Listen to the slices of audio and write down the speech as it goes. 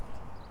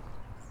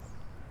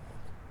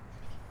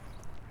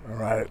All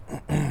right.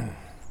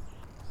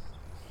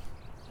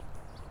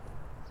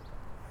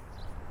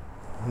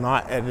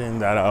 Not editing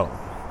that out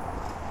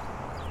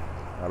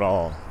at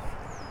all.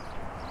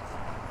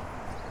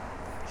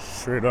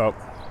 Straight up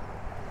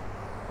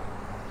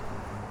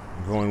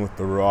going with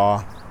the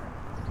raw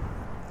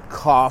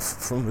cough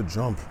from the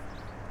jump.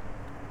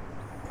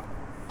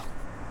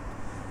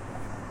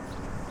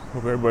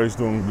 Hope everybody's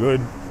doing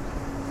good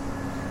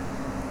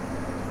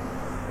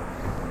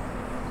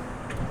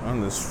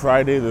on this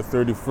Friday the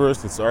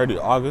 31st. It's already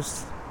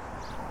August.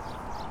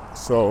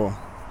 So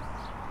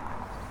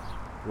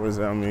what does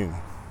that mean?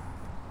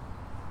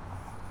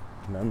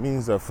 That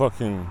means that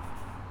fucking,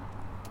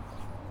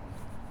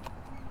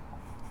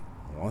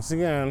 once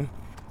again,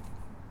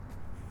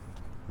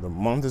 the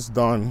month is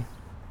done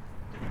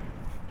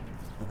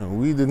and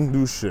we didn't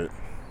do shit.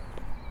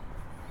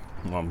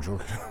 No, I'm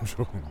joking.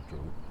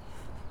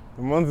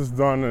 The month is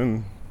done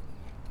and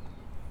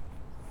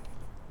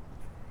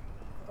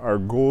our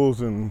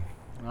goals and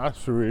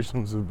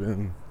aspirations have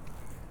been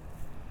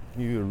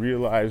either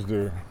realized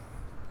or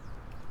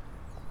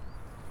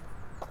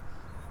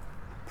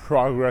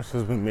progress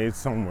has been made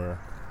somewhere.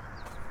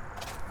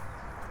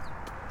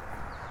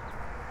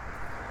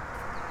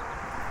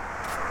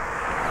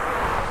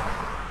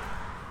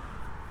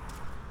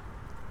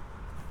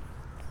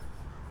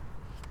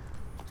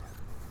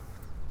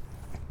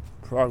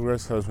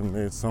 Progress has been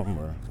made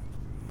somewhere.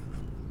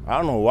 I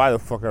don't know why the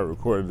fuck I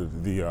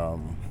recorded the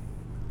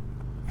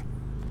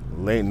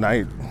late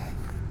night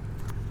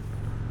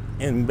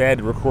in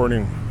bed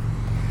recording.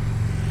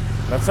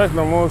 That's like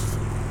the most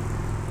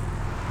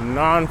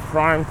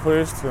non-prime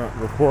place to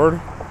record.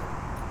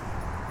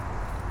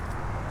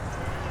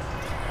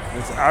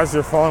 It's as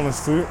you're falling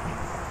asleep.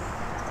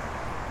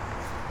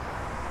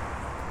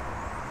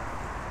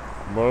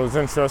 But it was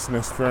an interesting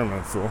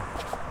experiment, so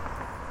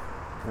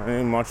it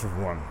ain't much of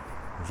one.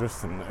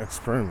 Just an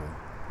experiment.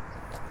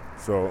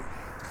 So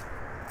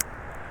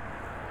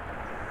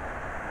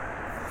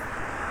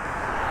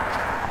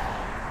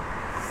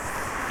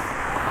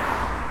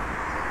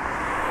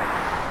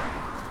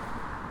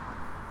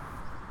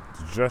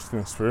it's just an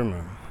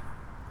experiment.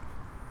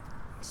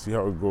 See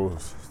how it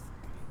goes.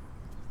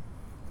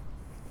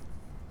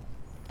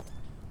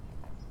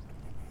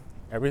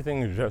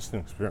 Everything is just an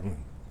experiment.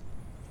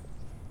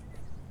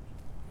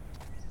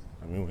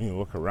 I mean, when you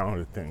look around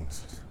at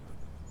things,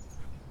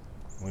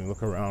 when you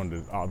look around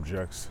at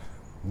objects,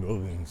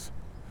 buildings,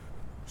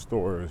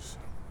 stores,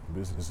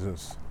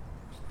 businesses.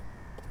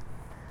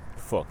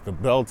 Fuck, the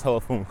Bell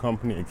Telephone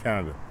Company in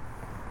Canada.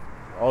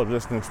 All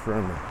just an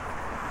experiment.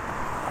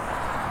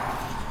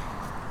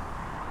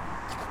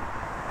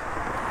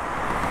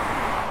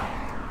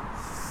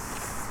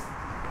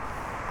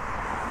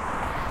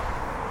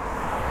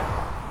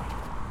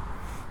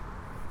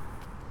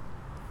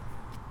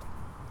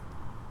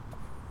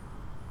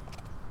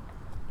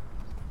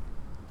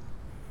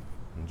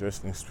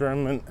 Just an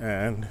experiment,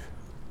 and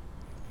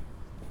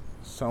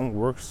some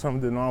worked, some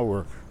did not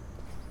work.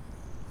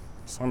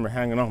 Some are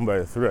hanging on by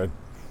a thread.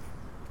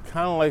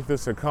 Kind of like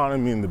this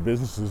economy and the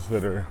businesses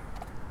that are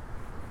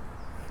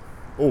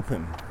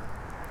open.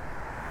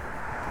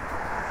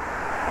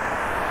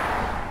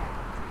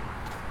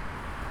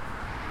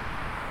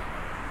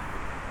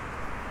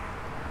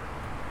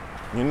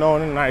 You know,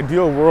 in an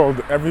ideal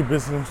world, every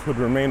business would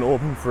remain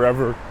open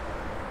forever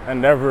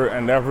and ever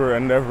and ever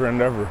and ever and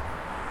ever.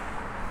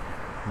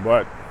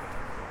 But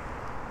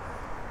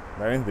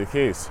that ain't the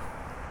case.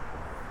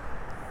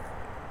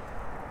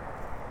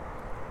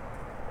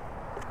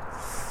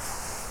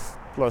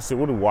 Plus, they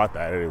wouldn't want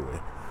that anyway.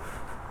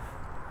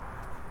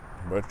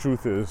 But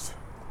truth is,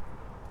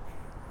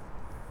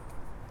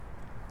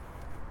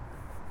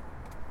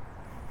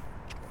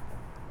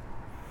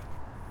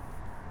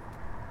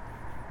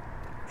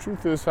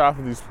 half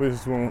of these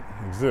places won't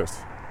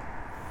exist.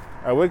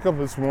 I wake up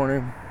this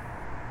morning,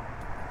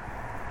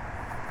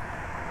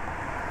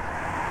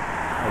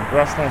 I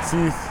brush my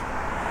teeth,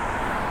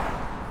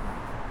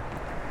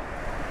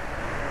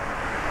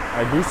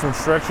 I do some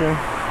stretching,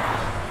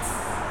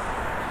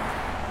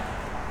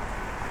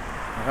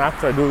 and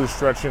after I do the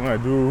stretching, I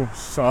do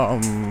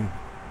some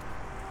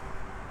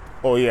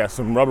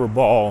rubber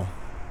ball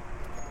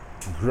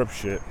grip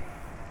shit.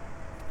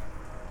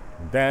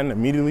 Then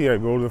immediately I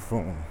go to the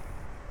phone.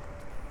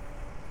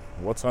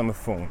 What's on the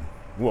phone?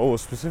 Well,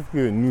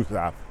 specifically the news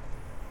app.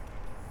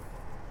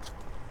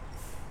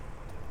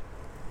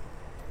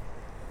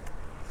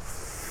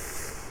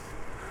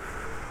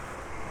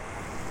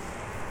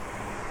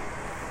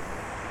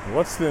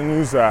 What's the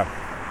news app?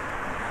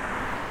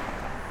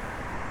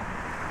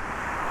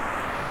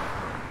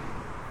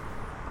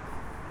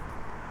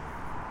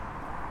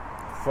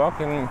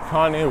 Fucking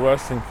Kanye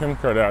West and Kim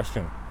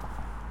Kardashian.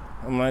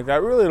 I'm like, I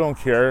really don't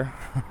care,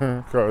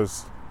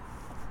 because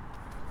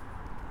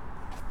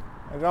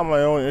I got my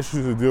own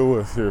issues to deal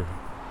with here.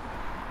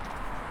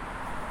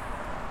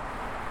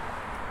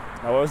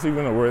 I wasn't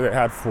even aware they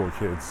had 4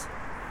 kids.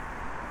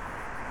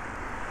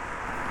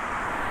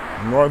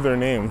 Nor their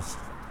names,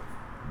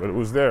 but it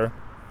was there.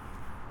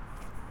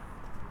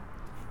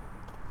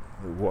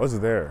 It was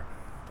there.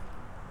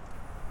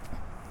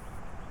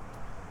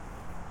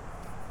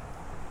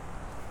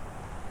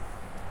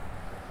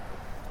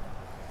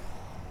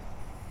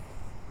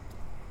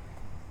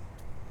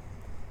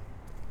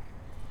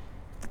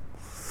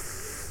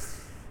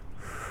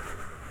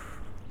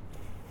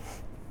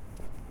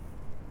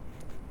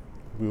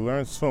 We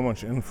learned so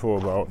much info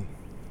about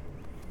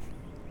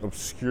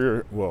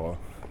obscure, well,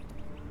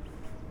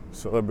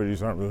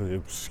 celebrities aren't really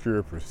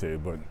obscure per se,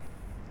 but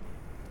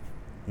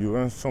you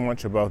learn so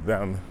much about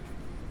them.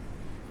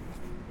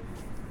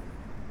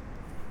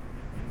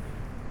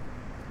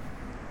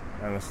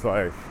 And it's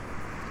like,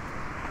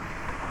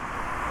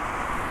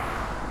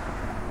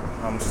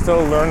 I'm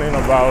still learning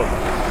about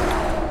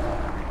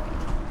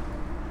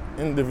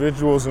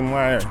individuals in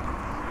my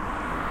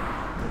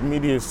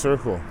immediate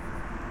circle.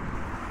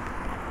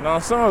 Now,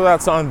 some of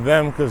that's on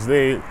them because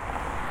they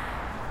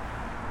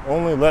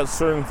only let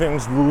certain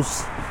things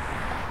loose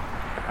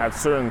at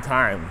certain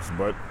times,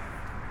 but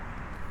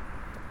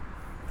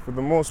for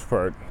the most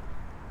part,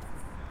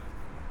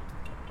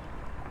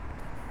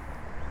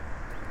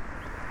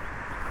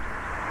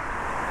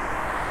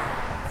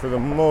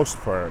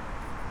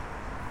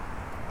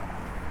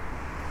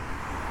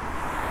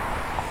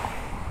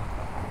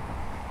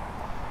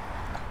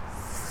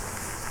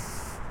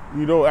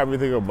 you know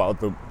everything about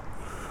them.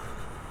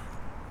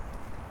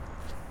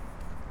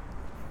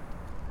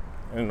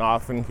 And in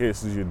often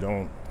cases you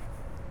don't.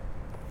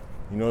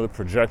 You know the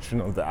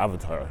projection of the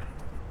avatar,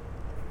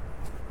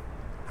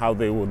 how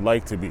they would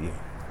like to be,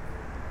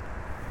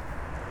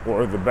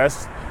 or the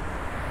best,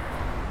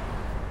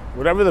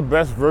 whatever the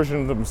best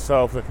version of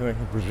themselves that they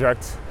can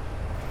project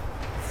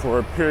for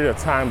a period of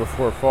time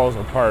before it falls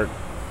apart.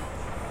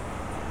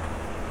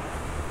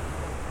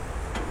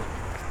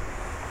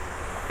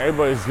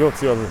 Everybody's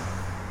guilty of it.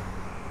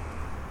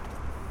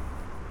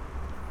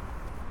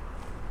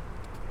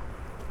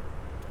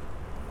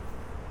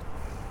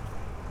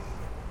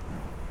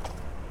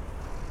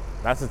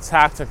 That's a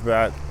tactic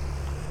that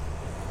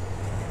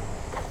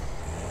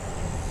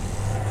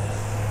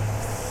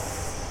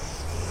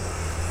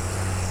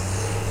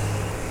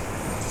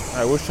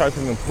I wish I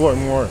could employ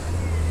more,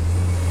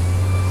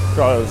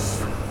 because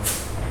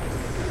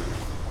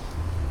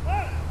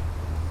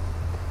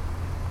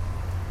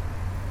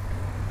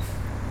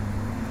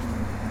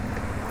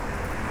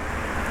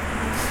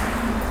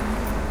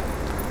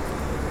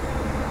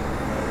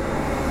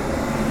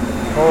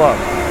hold up.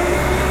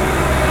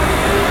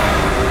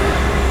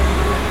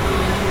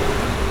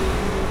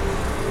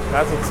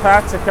 That's a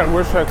tactic I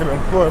wish I could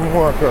employ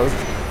more, because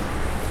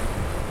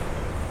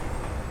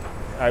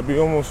I'd be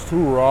almost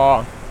too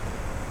raw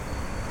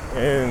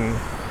in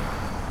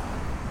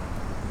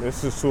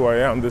this is who I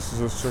am, this is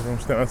the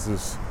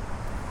circumstances.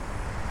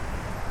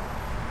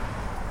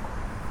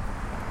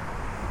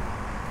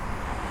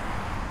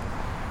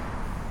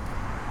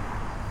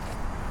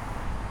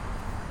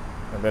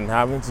 And then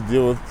having to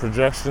deal with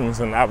projections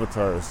and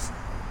avatars,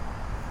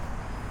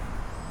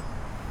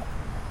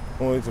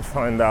 only to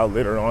find out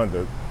later on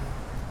that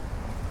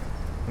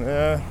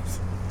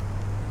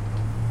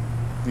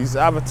these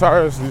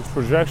avatars, these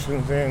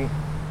projections ain't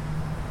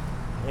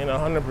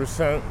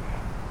 100%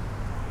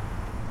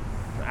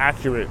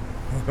 accurate.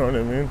 You know what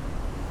I mean?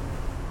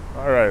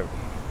 All right.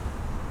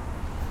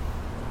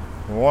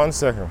 1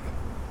 second.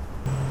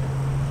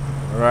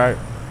 All right.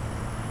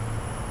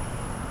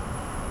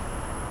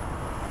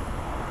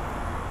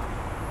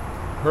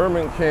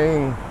 Herman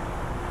Cain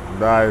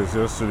dies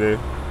yesterday.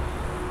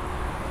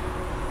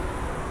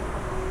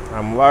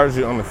 I'm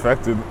largely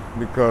unaffected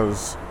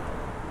because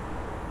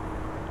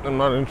I'm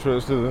not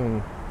interested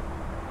in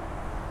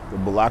the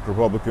black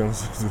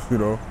Republicans, you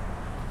know.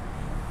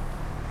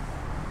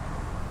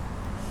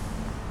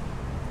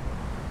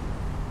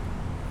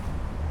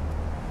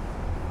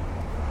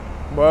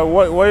 But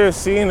what you're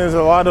seeing is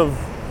a lot of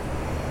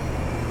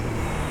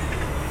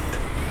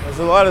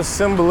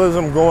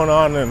symbolism going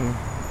on in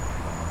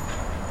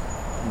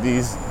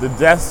the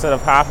deaths that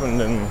have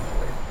happened in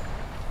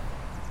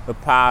the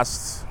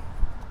past,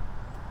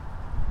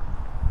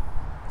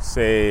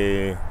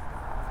 say,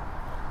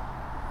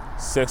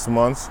 6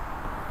 months.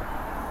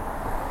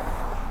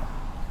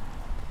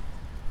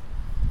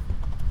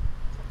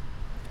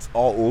 It's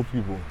all old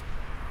people.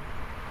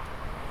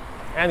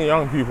 And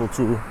young people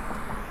too.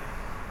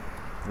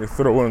 They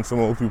throw in some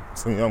old people,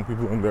 some young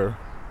people in there.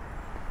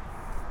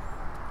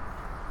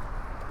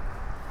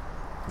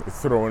 They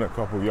throw in a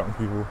couple young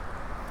people.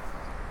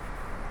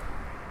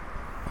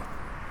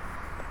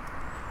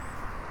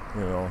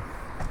 You know.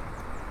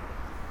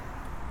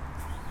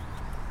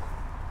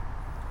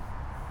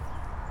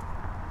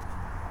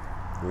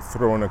 They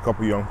throw in a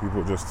couple young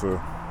people just to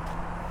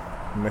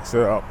mix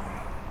it up.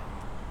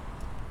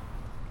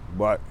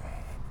 But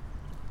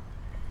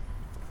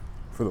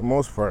for the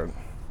most part,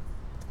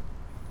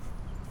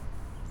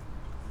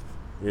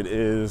 it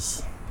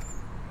is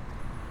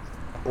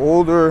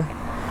older.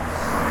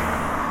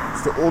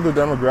 It's the older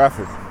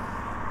demographic.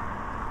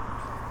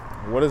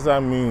 What does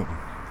that mean?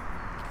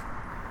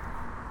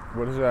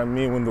 What does that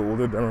mean when the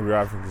older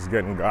demographic is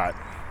getting got?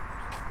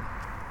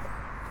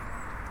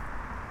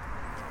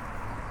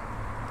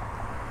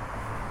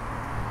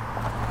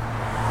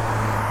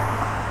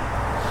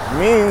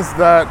 means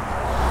that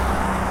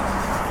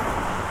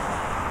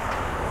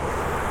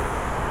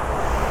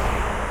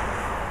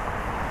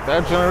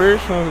that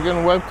generation is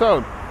getting wiped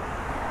out.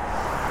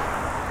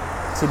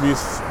 To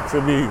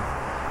be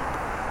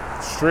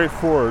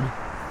straightforward,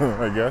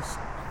 I guess.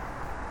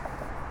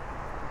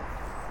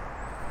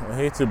 I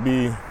hate to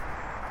be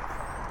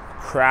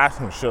crass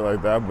and shit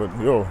like that, but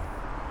yo,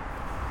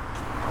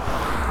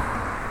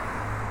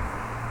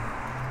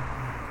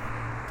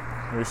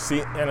 you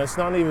see, and it's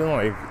not even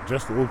like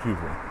just old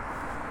people.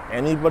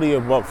 Anybody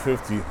above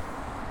 50,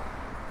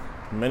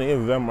 many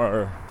of them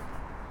are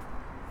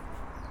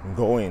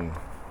going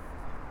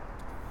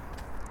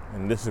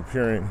and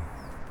disappearing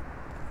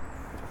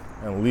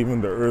and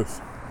leaving the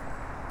earth.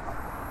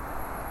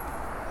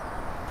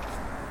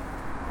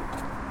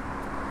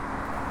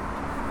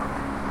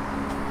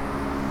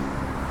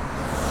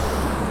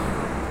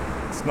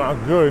 It's not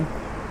good.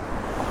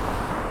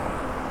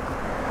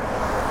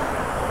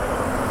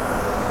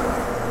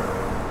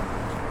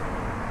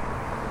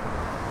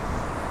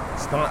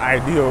 It's not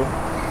ideal,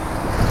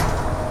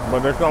 but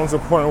there comes a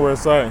point where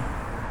it's like,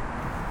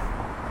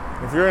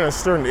 if you're in a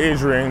certain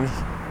age range,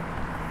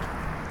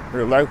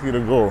 you're likely to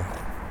go.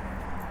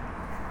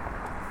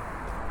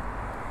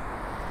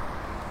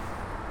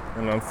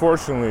 And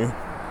unfortunately,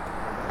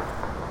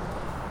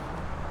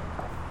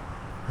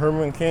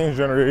 Herman Cain's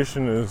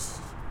generation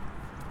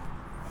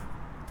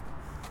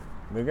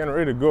they're getting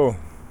ready to go.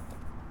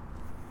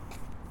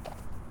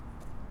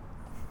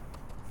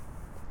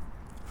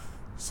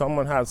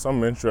 Someone had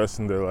some interest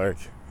and they're like,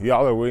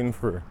 y'all are waiting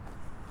for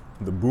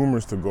the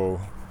boomers to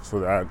go so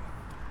that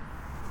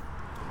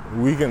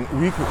we can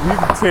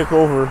take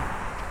over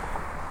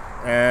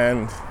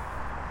and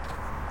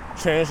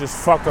change this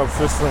fucked up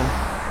system.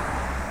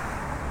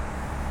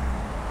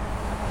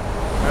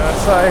 And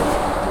it's like,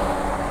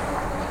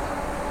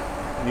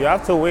 you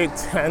have to wait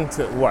 10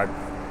 to what?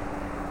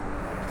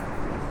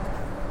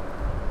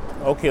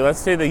 Okay, let's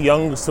say the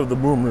youngest of the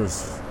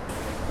boomers.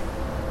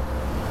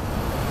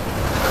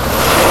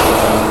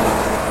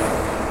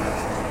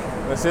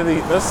 Let's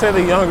say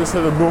the youngest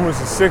of the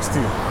boomers is 60.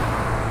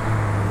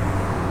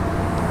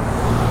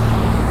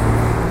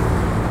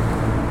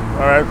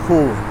 All right,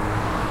 cool.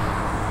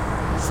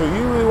 So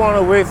you really want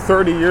to wait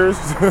 30 years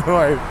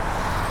like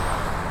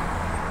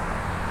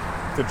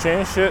to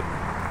change shit?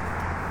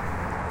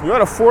 You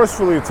gotta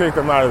forcefully take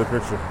them out of the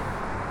picture.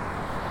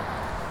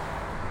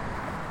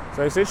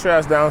 So sit your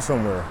ass down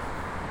somewhere.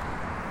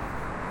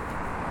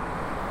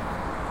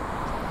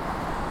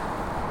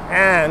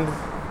 And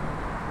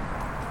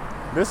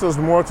this is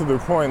more to the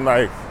point,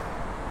 like,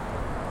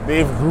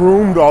 they've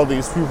groomed all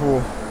these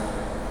people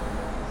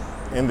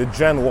in the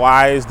Gen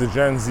Ys, the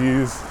Gen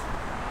Zs,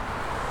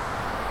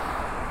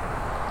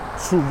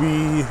 to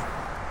be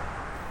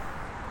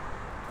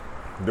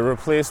the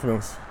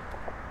replacements.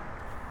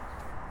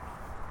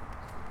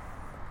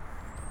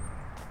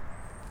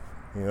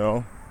 You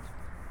know?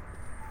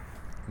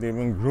 They've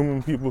been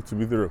grooming people to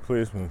be the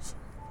replacements.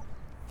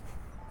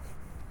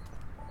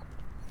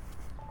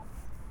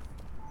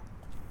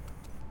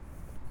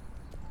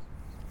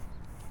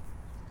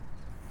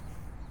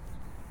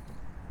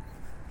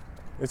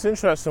 It's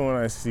interesting when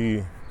I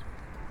see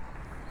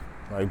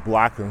like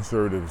black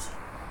conservatives.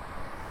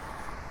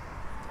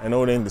 I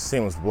know it ain't the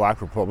same as black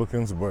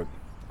Republicans, but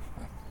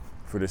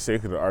for the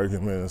sake of the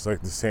argument, it's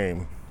like the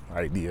same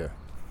idea.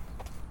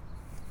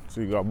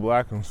 So you got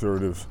black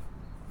conservatives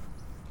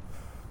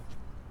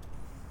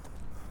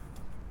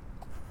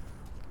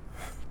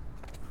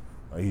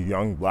like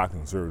young black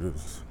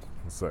conservatives.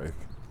 It's like,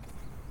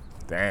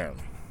 damn.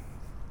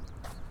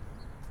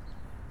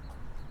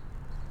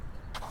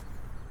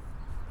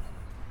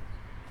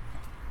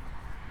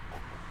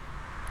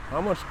 How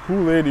much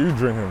Kool-Aid are you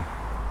drinking?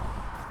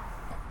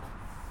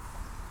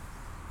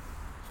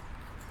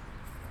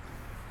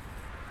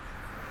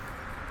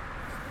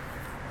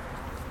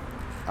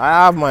 I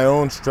have my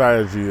own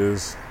strategy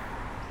is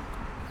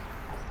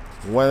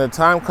when the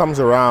time comes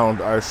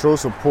around, I show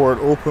support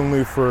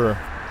openly for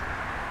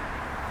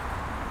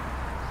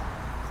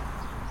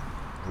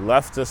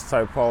leftist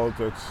type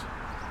politics,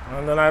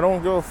 and then I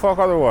don't give a fuck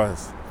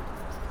otherwise.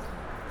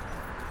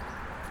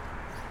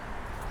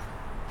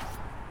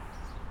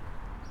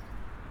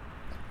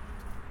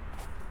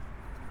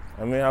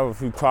 I may have a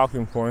few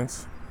talking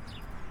points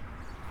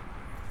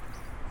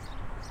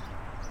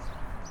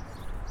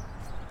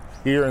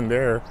here and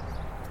there,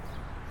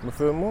 but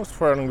for the most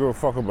part, I don't give a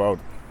fuck about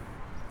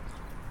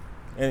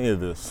any of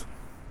this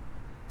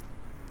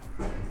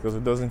because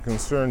it doesn't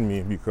concern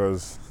me,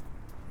 because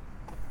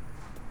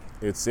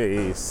it's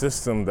a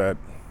system that,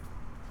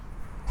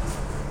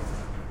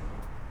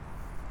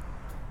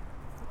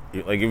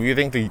 like, if you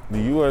think the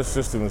US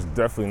system is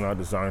definitely not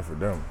designed for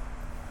them,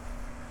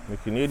 the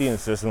Canadian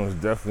system is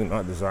definitely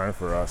not designed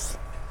for us.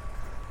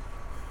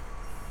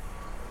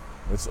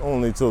 It's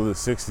only till the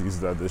 60s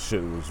that this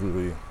shit was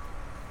really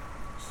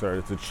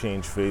started to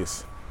change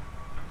face.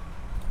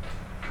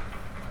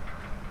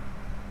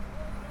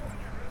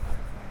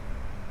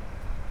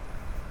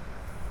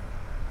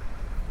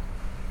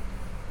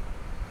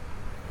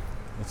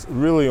 It's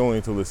really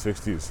only till the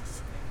 60s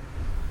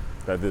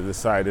that they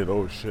decided,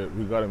 oh shit,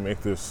 we gotta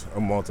make this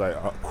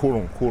a quote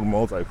unquote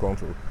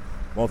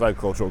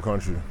multicultural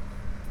country.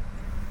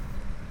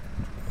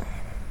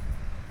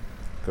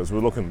 Because we're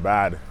looking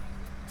bad.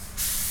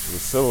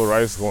 There's civil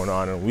rights going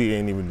on and we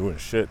ain't even doing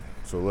shit.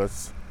 So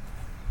let's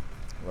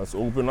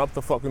open up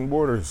the fucking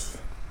borders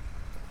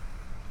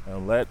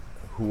and let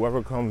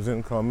whoever comes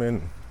in come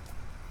in.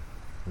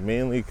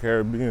 Mainly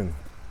Caribbean.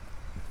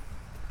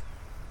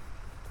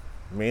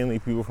 Mainly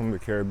people from the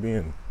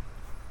Caribbean.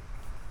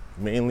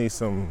 Mainly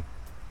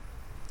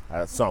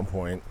at some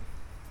point,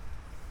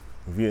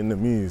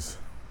 Vietnamese,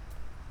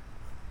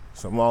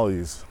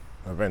 Somalis,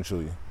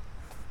 eventually.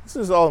 This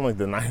is all in like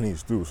the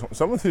 90s too.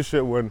 Some of this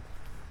shit went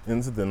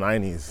into the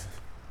 90s.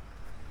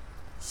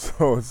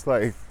 So it's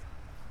like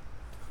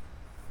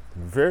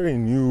very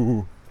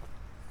new,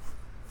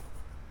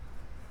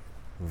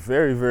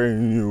 very, very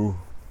new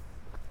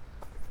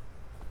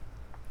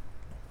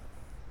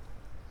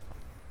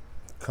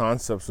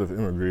concepts of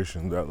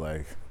immigration that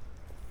like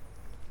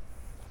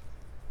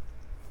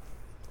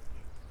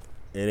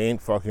it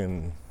ain't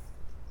fucking,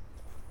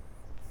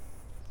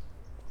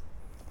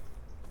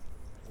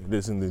 it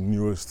isn't the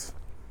newest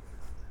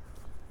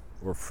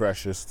or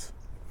freshest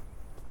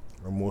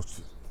or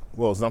most,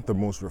 well, it's not the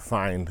most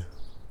refined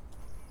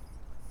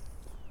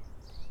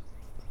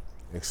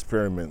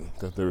experiment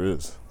that there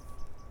is.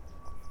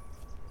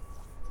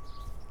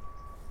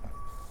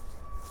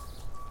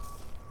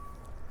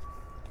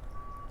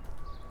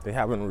 They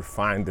haven't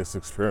refined this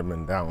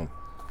experiment down.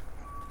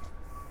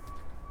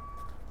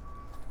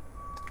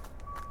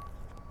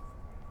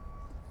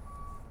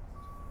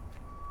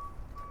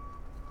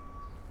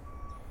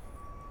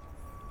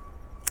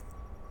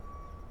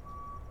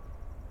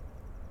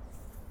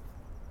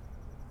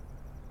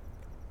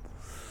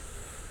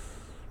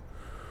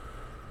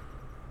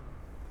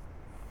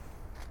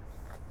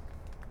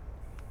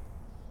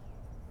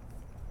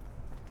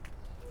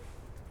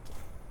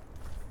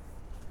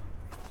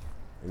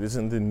 It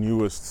isn't the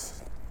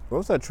newest. What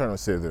was I trying to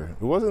say there?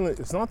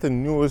 It's not the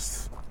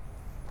newest.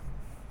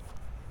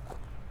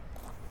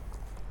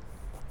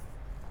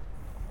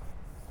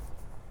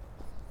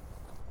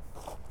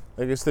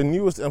 Like, it's the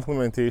newest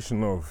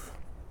implementation of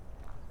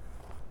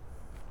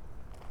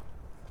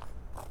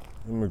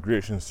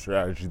immigration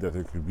strategy that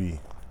there could be.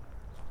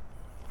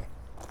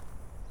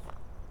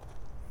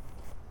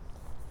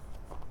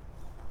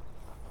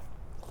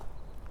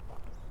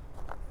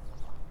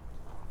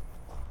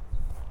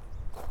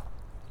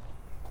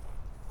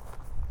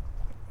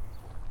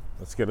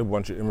 Let's get a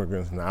bunch of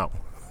immigrants now,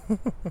 you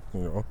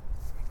know.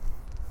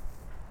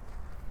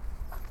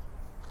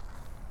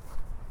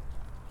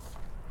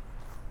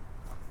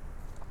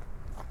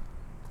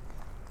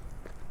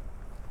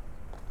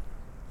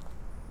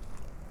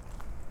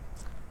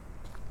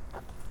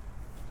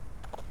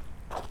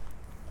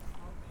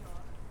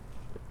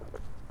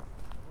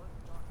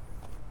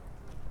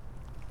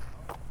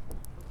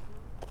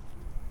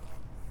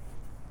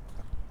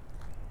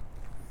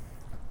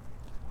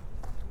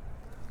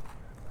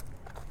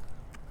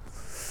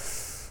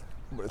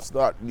 But it's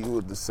not new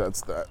in the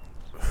sense that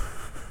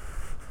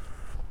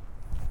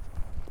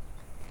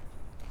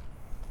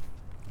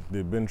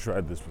they've been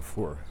tried this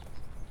before.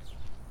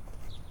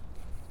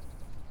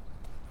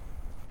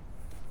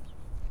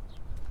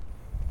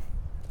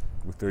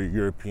 With their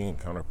European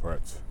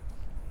counterparts,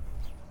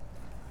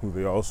 who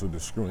they also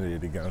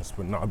discriminated against,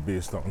 but not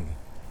based on.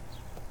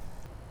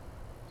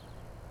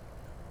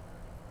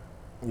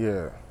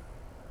 Yeah.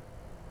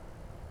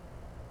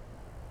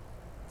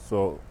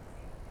 So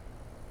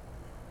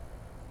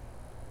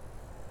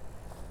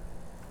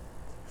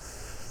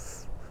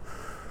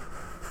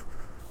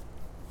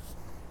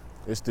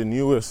it's the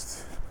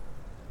newest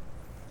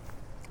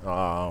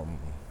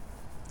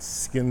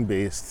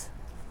skin-based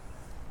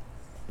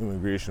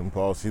immigration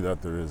policy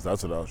that there is.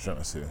 That's what I was trying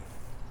to say.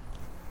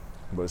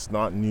 But it's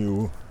not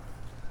new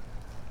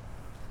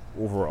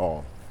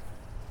overall.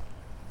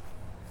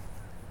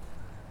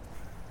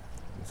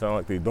 It's not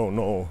like they don't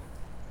know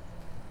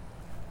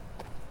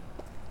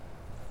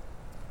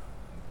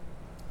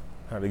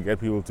how to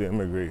get people to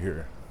immigrate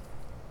here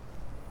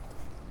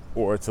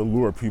or to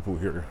lure people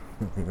here,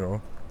 you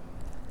know?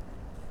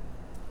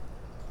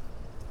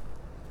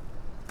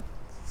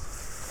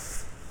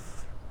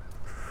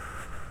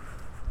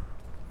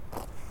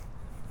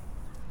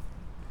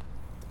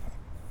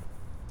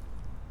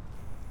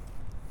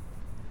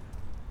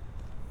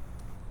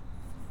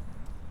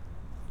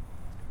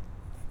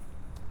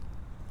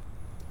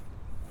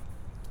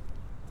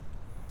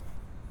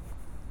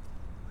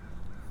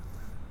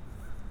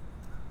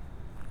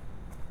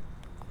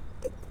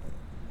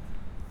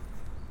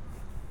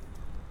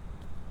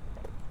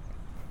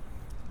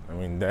 I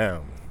mean,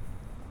 damn.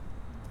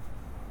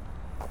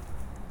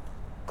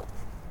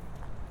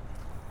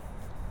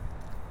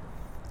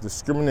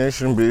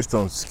 Discrimination based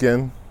on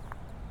skin.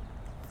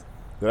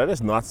 Did I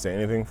just not say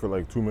anything for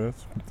like 2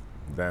 minutes?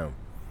 Damn.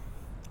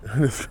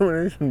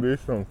 Discrimination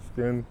based on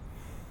skin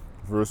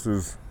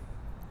versus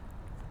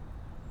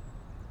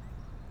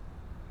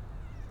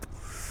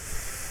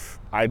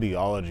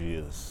ideology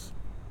is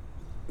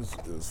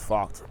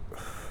fucked.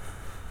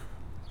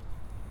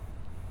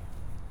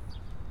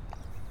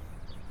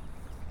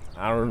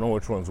 I don't know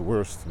which one's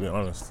worse, to be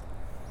honest.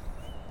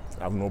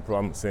 I have no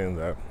problem saying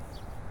that.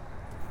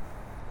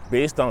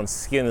 Based on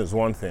skin is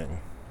one thing,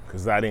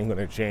 because that ain't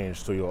gonna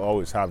change, so you'll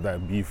always have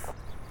that beef.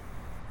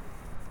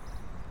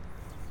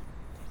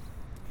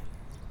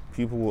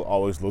 People will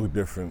always look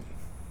different.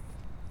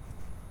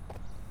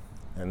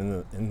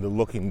 And in the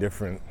looking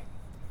different,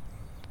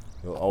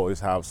 you'll always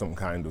have some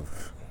kind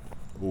of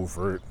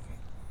overt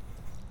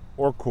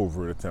or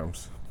covert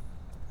attempts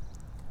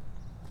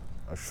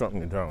at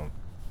shutting you down.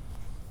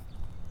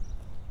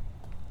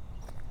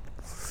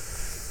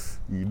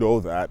 You know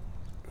that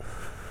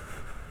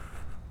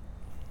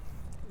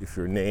if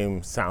your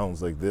name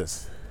sounds like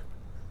this.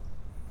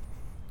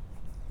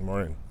 Good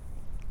morning.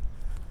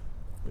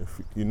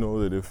 If you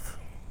know that if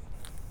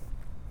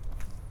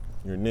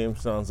your name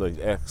sounds like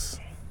X,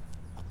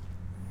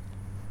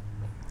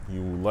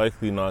 you will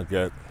likely not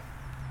get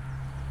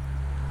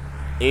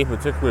a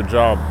particular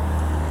job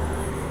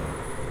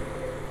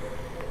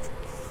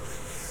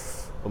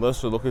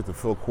unless you're looking to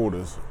fill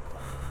quotas.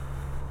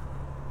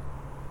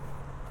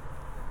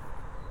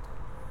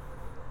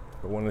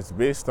 But when it's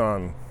based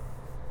on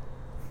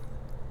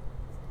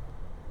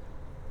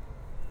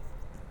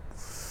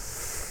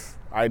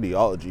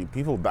ideology,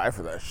 people die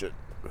for that shit.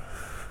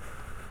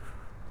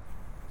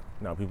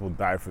 Now, people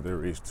die for their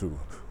race too,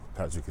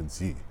 as you can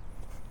see.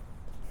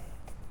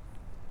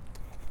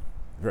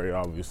 Very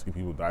obviously,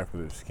 people die for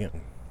their skin.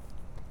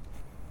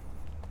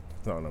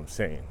 That's not what I'm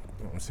saying.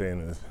 What I'm saying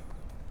is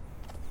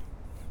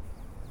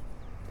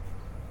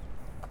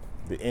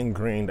the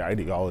ingrained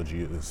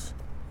ideology is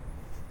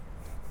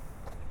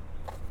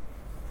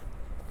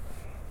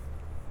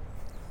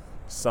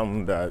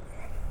something that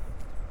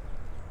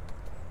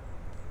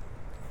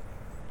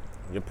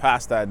you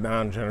pass that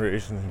down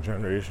generations and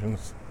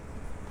generations,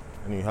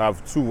 and you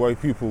have two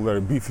white people that are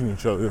beefing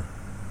each other,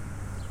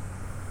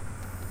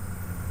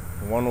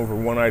 one over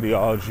one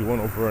ideology,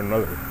 one over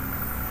another.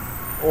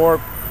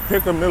 Or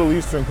pick a Middle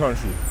Eastern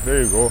country.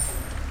 There you go.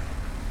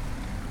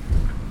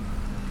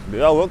 They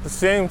all look the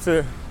same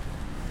to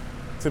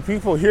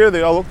people here.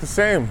 They all look the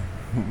same,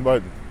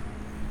 but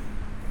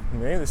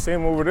they ain't the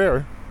same over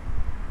there.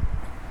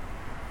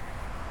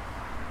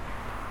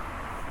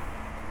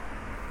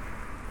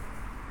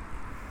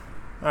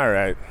 All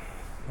right,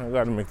 I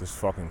gotta make this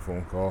fucking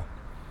phone call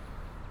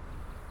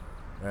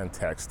and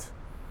text,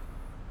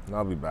 and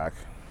I'll be back.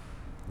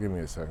 Give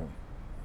me a second.